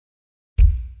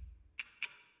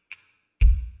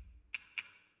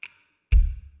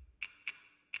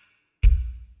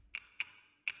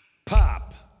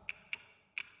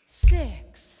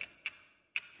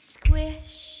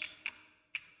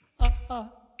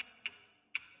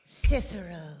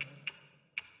Cicero.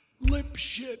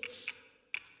 Lipschitz.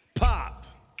 Pop.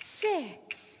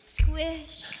 6.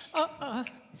 Squish.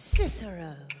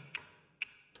 Cicero.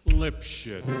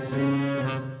 Lipschitz.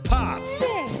 Pop.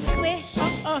 6. Squish.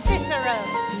 Cicero.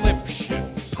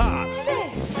 Lipschitz. Pop.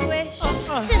 6. Squish.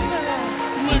 Cicero.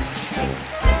 Lipschitz.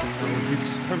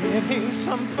 Weeks permitting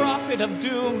some prophet of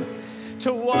doom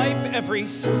to wipe every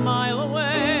smile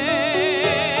away.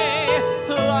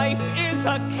 Life is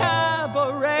a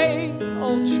cabaret,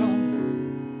 old chum.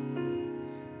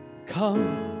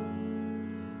 Come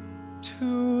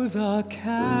to the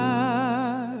cabaret.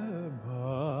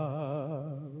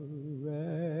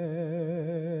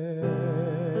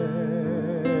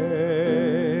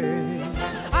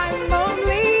 I'm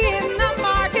only in the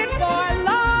market for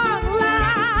long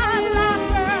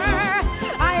laughter.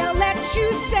 I'll let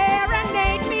you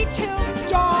serenade me till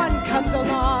dawn comes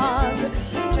along.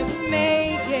 Just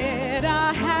make it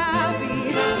a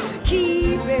happy,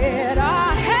 keep it a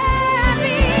happy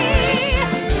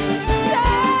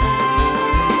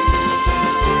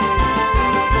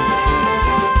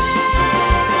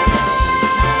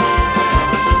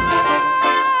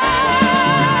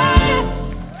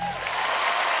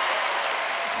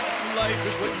Life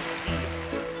is what you feel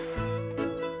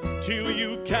till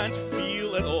you can't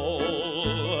feel at all.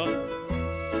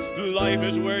 Life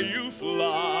is where you fly.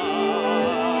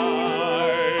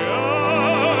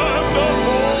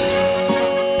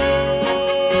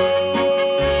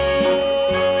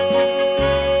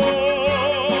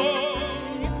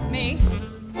 Me?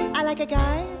 I like a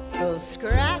guy who'll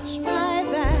scratch my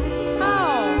back.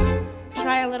 Oh,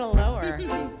 try a little lower.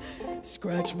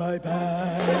 Scratch my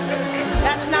back.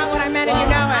 That's not what I meant, and you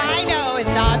know it. I know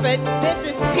it's not, but this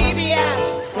is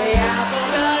PBS. The apple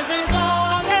does